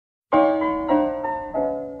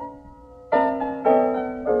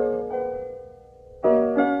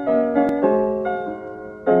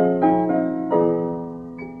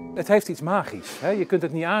Het heeft iets magisch. Hè? Je kunt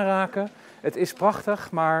het niet aanraken. Het is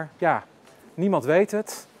prachtig, maar ja, niemand weet het.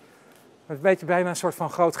 Het is een beetje bijna een soort van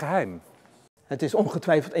groot geheim. Het is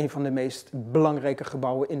ongetwijfeld een van de meest belangrijke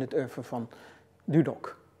gebouwen in het oeuvre van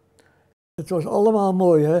Dudok. Het was allemaal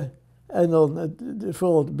mooi, hè? En dan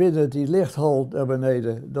vooral binnen die lichthal daar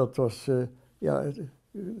beneden, dat was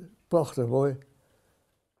prachtig mooi.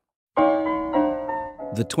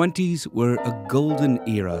 The 20s were a golden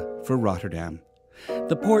era for Rotterdam.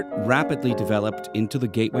 The port rapidly developed into the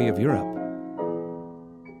gateway of Europe.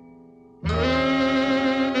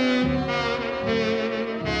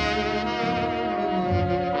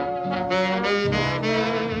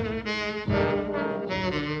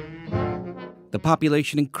 The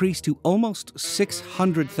population increased to almost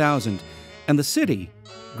 600,000, and the city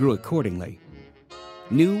grew accordingly.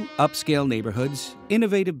 New upscale neighborhoods,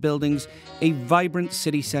 innovative buildings, a vibrant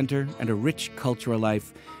city center, and a rich cultural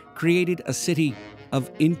life created a city of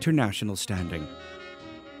international standing.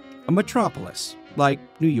 A metropolis like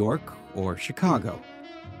New York or Chicago.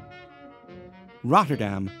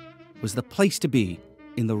 Rotterdam was the place to be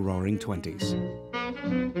in the Roaring '20s.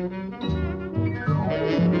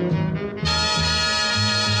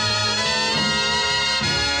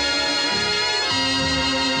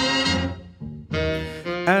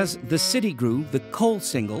 As the city grew, the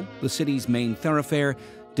Koolsingel, the city's main thoroughfare,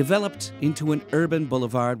 developed into an urban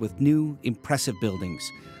boulevard with new, impressive buildings,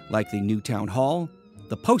 like the new town hall,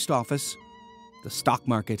 the post office, the stock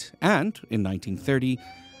market, and, in 1930,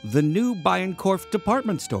 the new Bijenkorf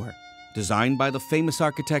department store, designed by the famous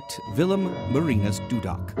architect Willem Marinus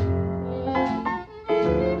Dudok.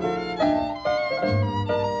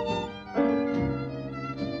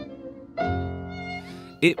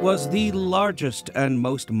 It was the largest and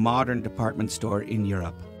most modern department store in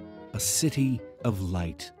Europe, a city of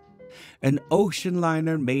light, an ocean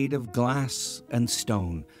liner made of glass and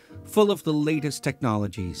stone, full of the latest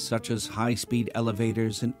technologies such as high-speed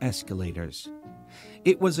elevators and escalators.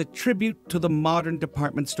 It was a tribute to the modern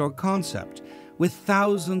department store concept, with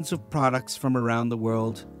thousands of products from around the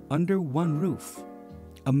world under one roof,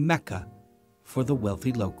 a mecca for the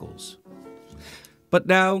wealthy locals. But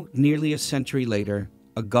now, nearly a century later,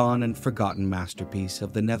 a gone and forgotten masterpiece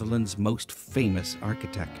of the Netherlands' most famous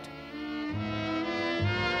architect.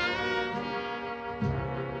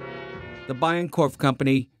 The Bijenkorf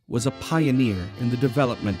Company was a pioneer in the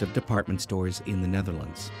development of department stores in the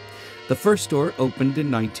Netherlands. The first store opened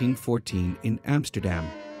in 1914 in Amsterdam.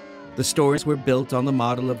 The stores were built on the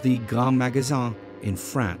model of the Grand Magasin in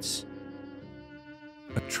France.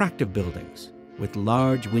 Attractive buildings with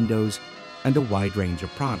large windows and a wide range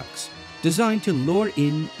of products, designed to lure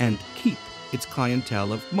in and keep its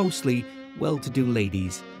clientele of mostly well-to-do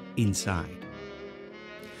ladies inside.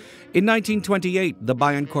 In 1928, the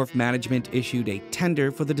Bijenkorf management issued a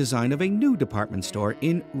tender for the design of a new department store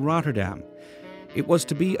in Rotterdam. It was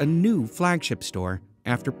to be a new flagship store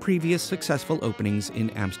after previous successful openings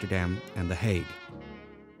in Amsterdam and The Hague.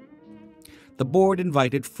 The board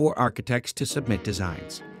invited 4 architects to submit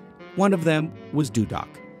designs. One of them was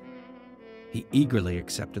Dudok. He eagerly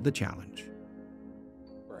accepted the challenge.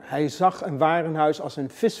 Hij zag een warenhuis als een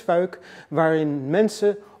visfuik waarin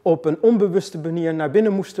mensen op een onbewuste manier naar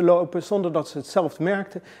binnen moesten lopen zonder dat ze het zelf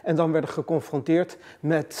merkten en dan werden geconfronteerd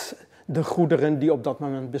met de goederen die op dat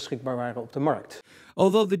moment beschikbaar waren op de markt.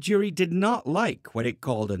 Although the jury did not like what it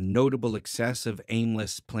called a notable excess of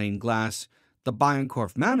aimless plain glass, the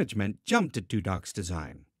Bijenkorf management jumped at Dudok's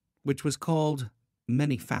design, which was called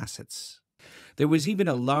Many Facets. There was even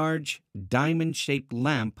a large, diamond-shaped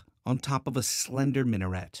lamp on top of a slender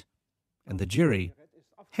minaret. And the jury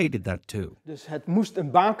hated that too. Dus het moest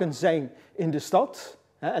een baken zijn in de stad.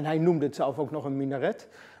 En hij noemde het zelf ook nog een minaret.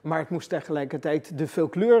 Maar het moest tegelijkertijd de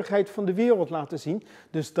veelkleurigheid van de wereld laten zien.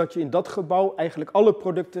 Dus dat je in dat gebouw eigenlijk alle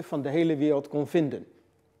producten van de hele wereld kon vinden.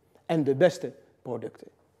 En de beste producten.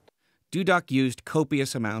 Dudok used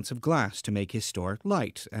copious amounts of glass to make his store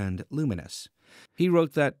light and luminous. He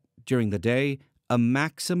wrote that, during the day, a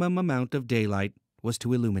maximum amount of daylight was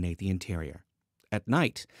to illuminate the interior. At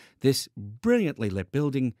night, this brilliantly lit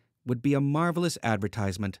building would be a marvelous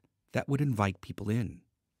advertisement that would invite people in.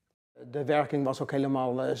 De werking was ook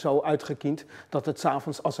helemaal zo uitgekiend dat het 's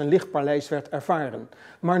avonds als een lichtpaleis werd ervaren.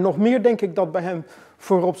 Maar nog meer denk ik dat bij hem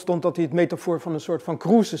voorop stond dat hij het metafoor van een soort van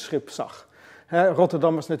cruiseschip zag.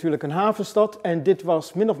 Rotterdam was natuurlijk een havenstad en dit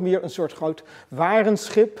was min of meer een soort groot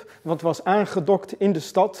warenschip wat was aangedokt in de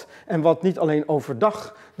stad en wat niet alleen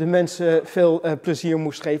overdag de mensen veel plezier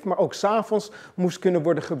moest geven, maar ook 's avonds moest kunnen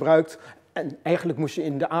worden gebruikt. En eigenlijk moest je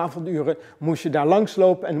in de avonduren daar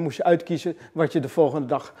langslopen en moest je uitkiezen wat je de volgende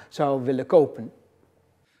dag zou willen kopen.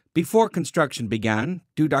 Before construction began,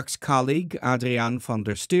 Dudok's colleague Adriaan van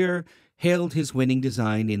der Stuur hailed his winning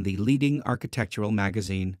design in the leading architectural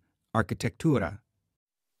magazine, Architectura.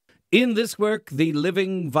 In this work, the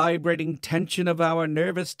living, vibrating tension of our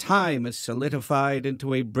nervous time is solidified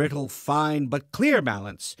into a brittle, fine, but clear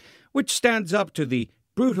balance, which stands up to the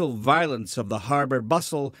brutal violence of the harbor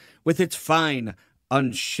bustle with its fine,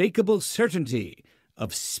 unshakable certainty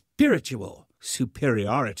of spiritual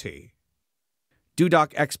superiority.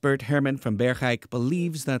 Dudok expert Herman van Bergijk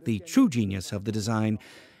believes that the true genius of the design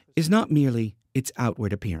is not merely its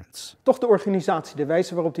outward appearance. Toch de organisatie, de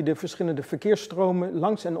wijze waarop hij de verschillende verkeersstromen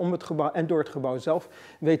langs en om het gebouw en door het gebouw zelf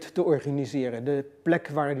weet te organiseren. De plek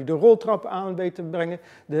waar hij de roltrap aan weet te brengen,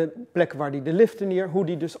 de plek waar hij de liften neer, hoe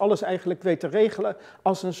hij dus alles eigenlijk weet te regelen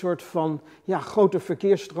als een soort van grote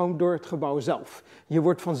verkeersstroom door het gebouw zelf. Je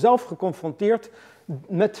wordt vanzelf geconfronteerd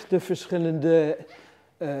met de verschillende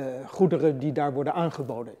goederen die daar worden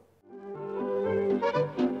aangeboden.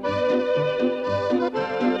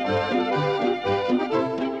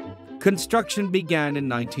 Construction began in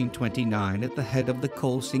 1929 at the head of the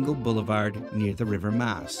Koolsingel Boulevard near the River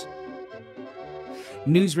Maas.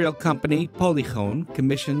 Newsreel company Polygoon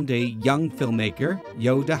commissioned a young filmmaker,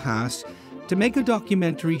 Jo de Haas, to make a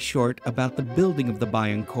documentary short about the building of the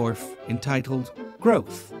Bijenkorf entitled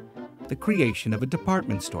Growth, the creation of a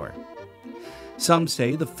department store. Some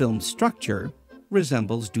say the film's structure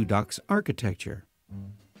resembles Dudok's architecture.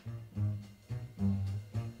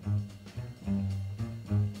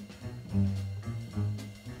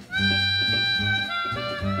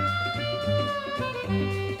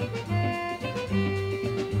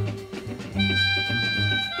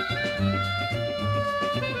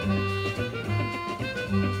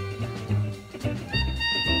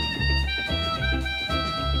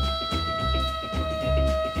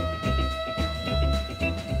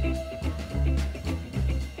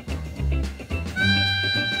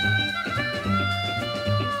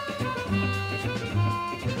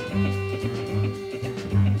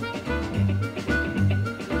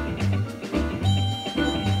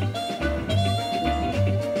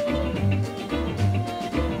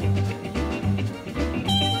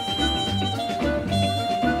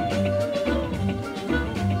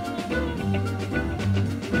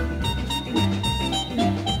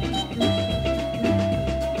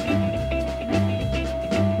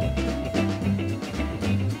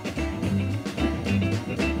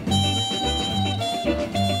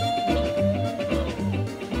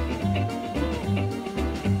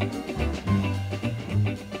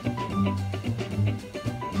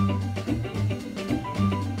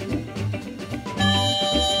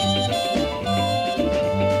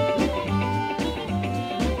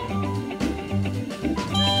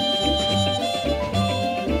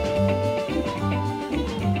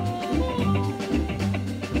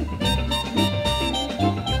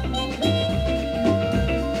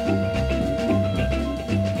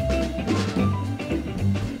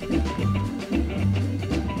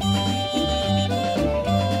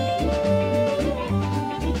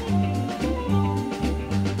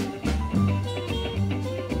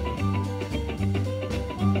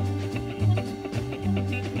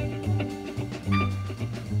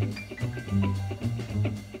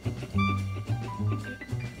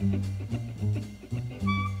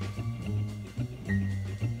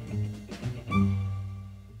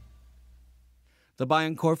 The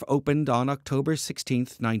Bijenkorf opened on October 16,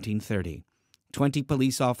 1930. 20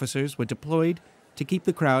 police officers were deployed to keep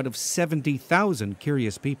the crowd of 70,000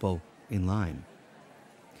 curious people in line.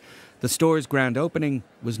 The store's grand opening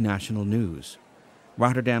was national news.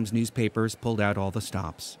 Rotterdam's newspapers pulled out all the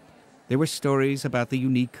stops. There were stories about the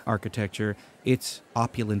unique architecture, its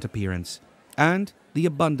opulent appearance, and the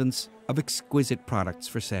abundance of exquisite products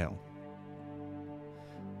for sale.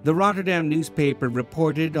 The Rotterdam newspaper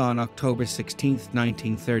reported on October 16,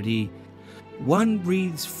 1930, "One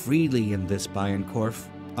breathes freely in this Bijenkorf,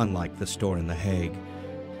 unlike the store in The Hague.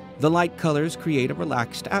 The light colors create a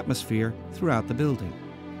relaxed atmosphere throughout the building.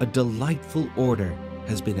 A delightful order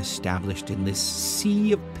has been established in this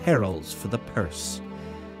sea of perils for the purse.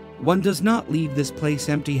 One does not leave this place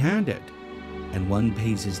empty-handed, and one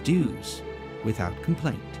pays his dues without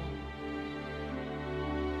complaint."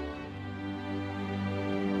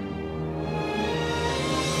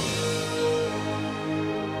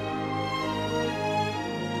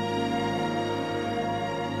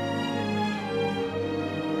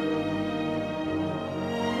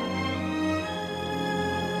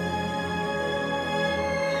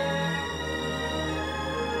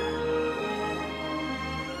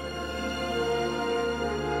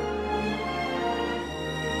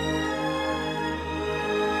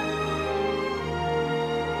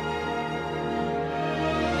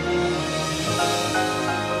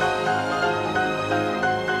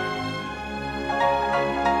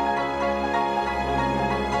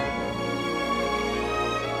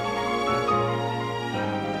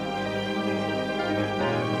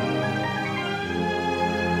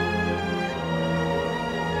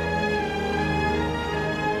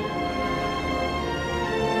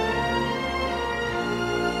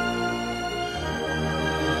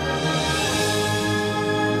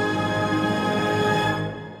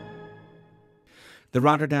 The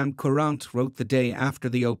Rotterdam Courant wrote the day after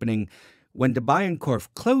the opening, when the Bijenkorf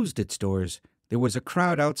closed its doors, there was a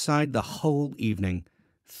crowd outside the whole evening.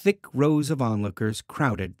 Thick rows of onlookers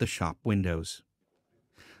crowded the shop windows.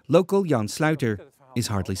 Local Jan Sluiter is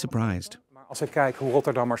hardly surprised. Als ik kijk hoe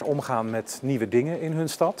Rotterdammers omgaan met nieuwe dingen in hun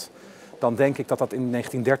stad, dan denk ik dat dat in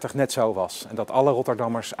 1930 net zo was. En dat alle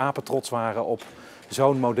Rotterdammers apetrots waren op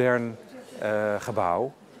zo'n modern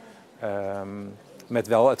gebouw. Met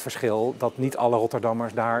wel het verschil dat niet alle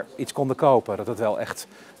Rotterdammers daar iets konden kopen. Dat het wel echt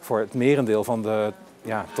voor het merendeel van de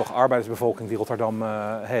toch arbeidersbevolking die Rotterdam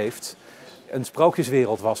heeft, een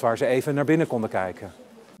sprookjeswereld was waar ze even naar binnen konden kijken.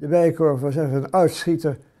 De Bijenkorf was even een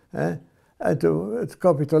uitschieter. Hè? En toen het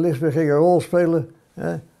kapitalisme ging een rol spelen,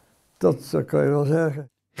 hè? Dat kan je wel zeggen.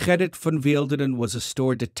 Gerrit van Weelderen was a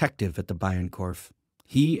store detective at the Bijenkorf.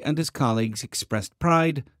 He and his colleagues expressed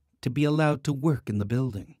pride to be allowed to work in the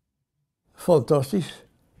building. Fantastisch.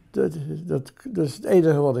 Dat is het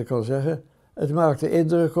enige wat ik kan zeggen. Het maakte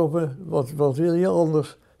indruk op me. Wat wil je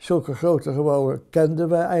anders? Zulke grote gebouwen kenden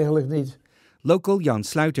wij eigenlijk niet. Local Jan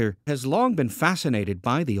Sluiter has long been fascinated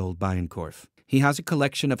by the old Bijenkorf. He has a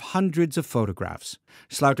collection of hundreds of photographs.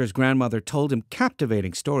 Sluiter's grandmother told him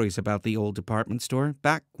captivating stories about the old department store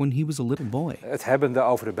back when he was a little boy. Het hebbende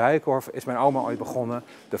over de Bijenkorf is mijn oma ooit begonnen.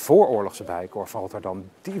 De vooroorlogse Bijenkorf van Rotterdam,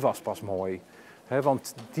 die was pas mooi.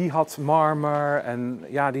 Want die had marmer en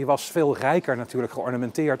die was veel rijker natuurlijk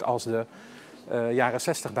geornamenteerd als de jaren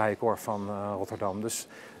 60 Bijenkorf van Rotterdam. Dus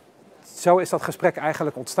zo is dat gesprek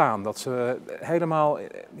eigenlijk ontstaan. Dat ze helemaal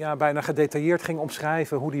bijna gedetailleerd ging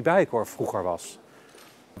omschrijven hoe die Bijenkorf vroeger was.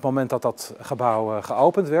 Op het moment dat dat gebouw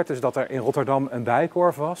geopend werd, dus dat er in Rotterdam een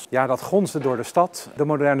Bijenkorf was, dat gonsde door de stad. De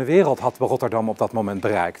moderne wereld had Rotterdam op dat moment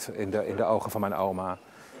bereikt in de ogen van mijn oma.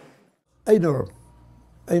 Enorm.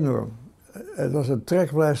 Enorm. Het was een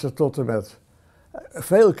trekpleister tot en met.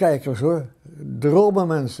 Veel kijkers hoor, drommen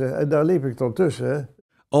mensen en daar liep ik dan tussen. Hè.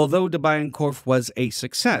 Although the Bijenkorf was a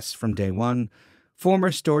success from day one,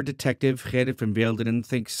 former store detective Gerrit van Weelderen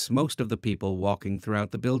thinks most of the people walking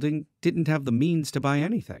throughout the building didn't have the means to buy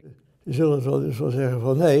anything. Je zult het wel eens wel zeggen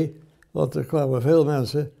van nee, want er kwamen veel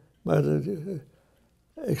mensen, maar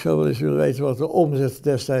ik zou wel eens willen weten wat de omzet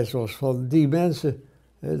destijds was van die mensen.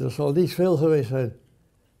 Dat zal niet veel geweest zijn.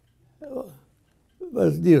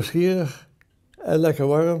 Maar nieuwsgierig en lekker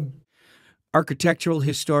warm. Architectural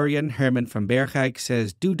historian Herman van Bergijk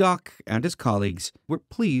says Dudok and his colleagues were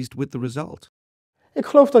pleased with the result. Ik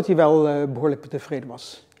geloof dat hij wel behoorlijk tevreden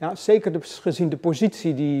was. Ja, zeker gezien de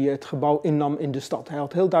positie die het gebouw innam in de stad. Hij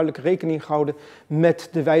had heel duidelijk rekening gehouden met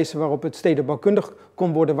de wijze waarop het stedenbouwkundig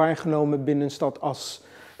kon worden waargenomen binnen een stad als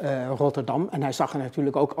Rotterdam. En hij zag het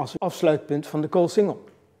natuurlijk ook als afsluitpunt van de Koolsingel.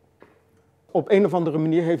 Op een of andere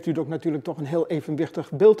manier heeft Dudok natuurlijk toch een heel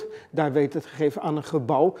evenwichtig beeld daar weten te geven aan een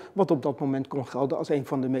gebouw wat op dat moment kon gelden als een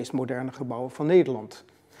van de meest moderne gebouwen van Nederland.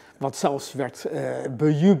 Wat zelfs werd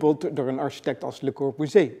bejubeld door een architect als Le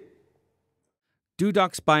Corbusier.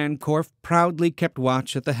 Dudok's Bijenkorf proudly kept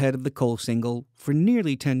watch at the head of the Koolsingel for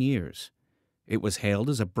nearly 10 years. It was hailed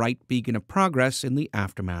as a bright beacon of progress in the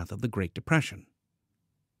aftermath of the Great Depression.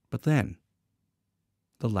 But then,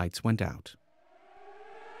 the lights went out.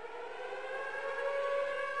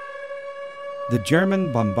 The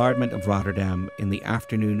German bombardment of Rotterdam in the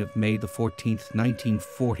afternoon of May the 14th,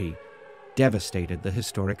 1940, devastated the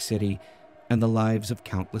historic city and the lives of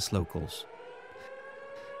countless locals.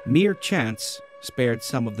 Mere chance spared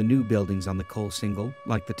some of the new buildings on the Koolsingel,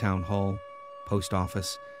 like the town hall, post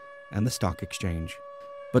office, and the stock exchange.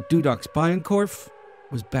 But Dudok's Bijenkorf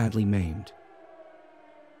was badly maimed.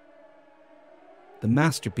 The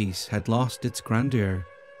masterpiece had lost its grandeur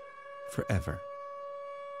forever.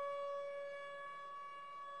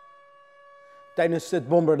 Tijdens het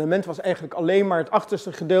bombardement was eigenlijk alleen maar het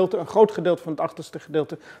achterste gedeelte, een groot gedeelte van het achterste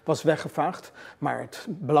gedeelte was weggevaagd. Maar het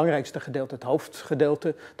belangrijkste gedeelte, het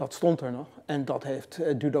hoofdgedeelte, dat stond er nog. En dat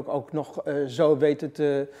heeft Dudok ook nog zo weten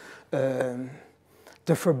te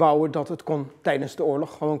verbouwen dat het tijdens de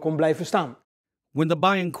oorlog gewoon kon blijven staan. When the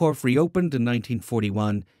Bijenkorf reopened in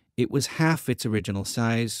 1941, it was half its original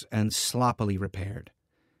size and sloppily repaired.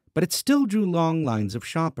 But it still drew long lines of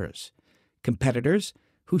shoppers, competitors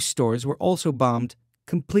whose stores were also bombed,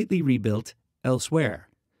 completely rebuilt elsewhere.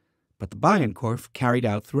 But the Bijenkorf carried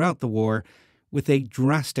out throughout the war with a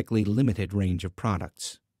drastically limited range of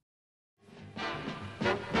products.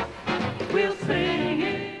 We'll sing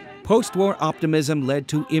it. Post-war optimism led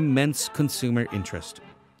to immense consumer interest.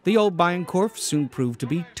 The old Bijenkorf soon proved to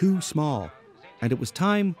be too small, and it was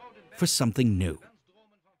time for something new.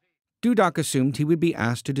 Dudok assumed he would be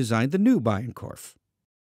asked to design the new Bijenkorf.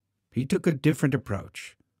 He took a different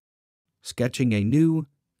approach, sketching a new,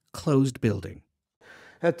 closed building.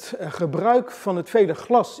 Het gebruik van het vele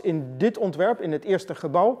glas in dit ontwerp, in het eerste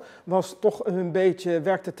gebouw, was toch een beetje,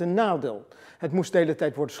 werkte ten nadeel. Het moest de hele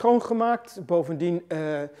tijd worden schoongemaakt. Bovendien,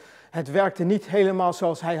 het werkte niet helemaal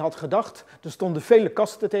zoals hij had gedacht. Er stonden vele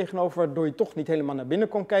kasten tegenover, waardoor je toch niet helemaal naar binnen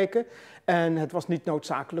kon kijken. En het was niet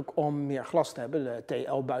noodzakelijk om meer glas te hebben. De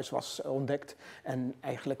TL-buis was ontdekt. En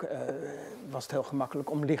eigenlijk was het heel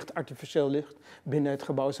gemakkelijk om licht, artificieel licht, binnen het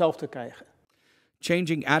gebouw zelf te krijgen.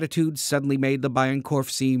 Changing attitudes suddenly made the Bijenkorf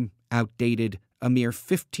seem outdated a mere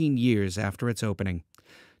 15 years after its opening.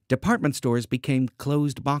 Department stores became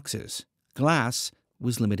closed boxes. Glass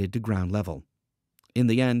was limited to ground level. In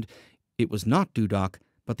the end, it was not Dudok,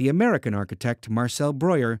 but the American architect Marcel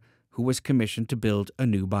Breuer who was commissioned to build a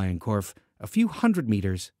new Bijenkorf a few hundred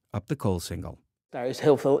meters up the Koolsingel. Daar is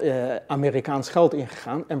heel veel Amerikaans geld in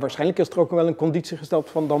gegaan en waarschijnlijk is er ook wel een conditie gesteld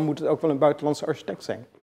van dan moet het ook wel een buitenlandse architect zijn.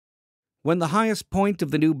 When the highest point of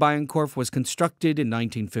the new Bijenkorf was constructed in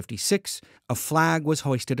 1956, a flag was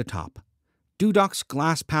hoisted atop. Dudok's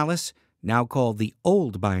glass palace, now called the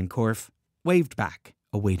Old Bijenkorf, waved back,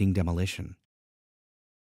 awaiting demolition.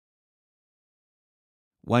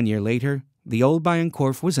 1 year later, the Old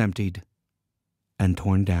Bijenkorf was emptied and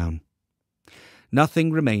torn down.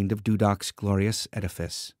 Nothing remained of Dudok's glorious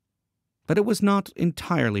edifice. But it was not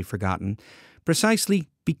entirely forgotten. Precisely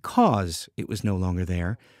because it was no longer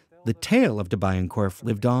there, the tale of the Bijenkorf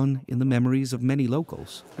lived on in the memories of many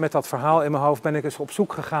locals. Met dat verhaal in mijn hoofd ben ik eens op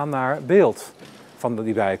zoek gegaan naar beeld van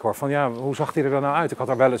die Bijenkorf. Van ja, hoe zag die er dan nou uit? Ik had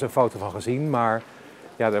er wel eens een foto van gezien, maar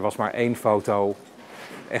ja, er was maar 1 foto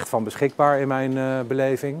echt van beschikbaar in mijn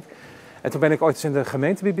beleving. En toen ben ik ooit eens in de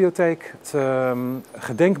gemeentebibliotheek het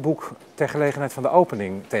gedenkboek ter gelegenheid van de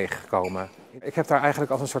opening tegengekomen. Ik heb daar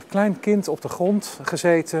eigenlijk als een soort klein kind op de grond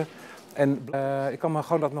gezeten. En ik kan me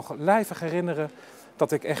gewoon dat nog lijvig herinneren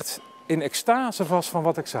dat ik echt in extase was van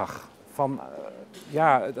wat ik zag.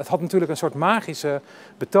 Ja, het had natuurlijk een soort magische,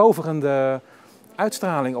 betoverende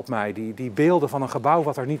uitstraling op mij. Die beelden van een gebouw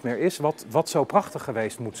wat er niet meer is, wat zo prachtig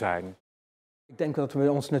geweest moet zijn. Ik denk dat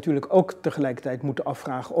we ons natuurlijk ook tegelijkertijd moeten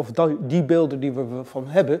afvragen of die beelden die we van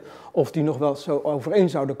hebben, of die nog wel zo overeen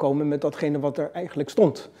zouden komen met datgene wat er eigenlijk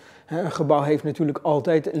stond. Een gebouw heeft natuurlijk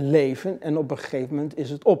altijd een leven en op een gegeven moment is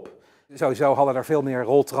het op. Sowieso hadden er veel meer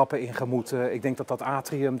roltrappen in gemoeten. Ik denk dat dat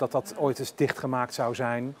atrium dat ooit eens dichtgemaakt zou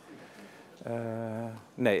zijn.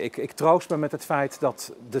 Nee, ik troost me met het feit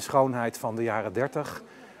dat de schoonheid van de jaren 30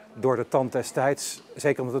 door de tand des tijds,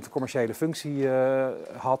 zeker omdat het een commerciële functie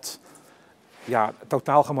had, ja,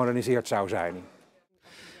 totaal gemoderniseerd zou zijn.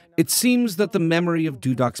 It seems that the memory of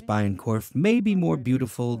Dudok's Bijenkorf may be more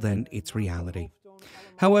beautiful than its reality.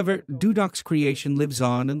 However, Dudok's creation lives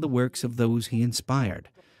on in the works of those he inspired,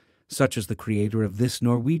 such as the creator of this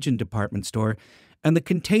Norwegian department store and the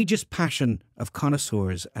contagious passion of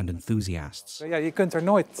connoisseurs and enthusiasts. Ja, je kunt er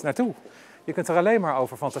nooit naartoe. Je kunt er alleen maar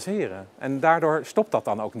over fantaseren. En daardoor stopt dat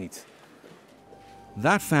dan ook niet.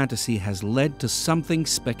 That fantasy has led to something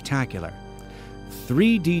spectacular.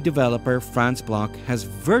 3D developer Frans Bloch has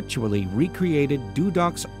virtually recreated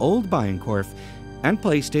Dudok's old Bijenkorf and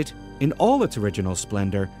placed it in all its original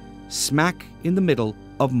splendor, smack in the middle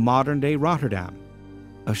of modern-day Rotterdam,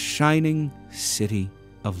 a shining city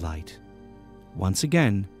of light. Once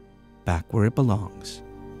again, back where it belongs.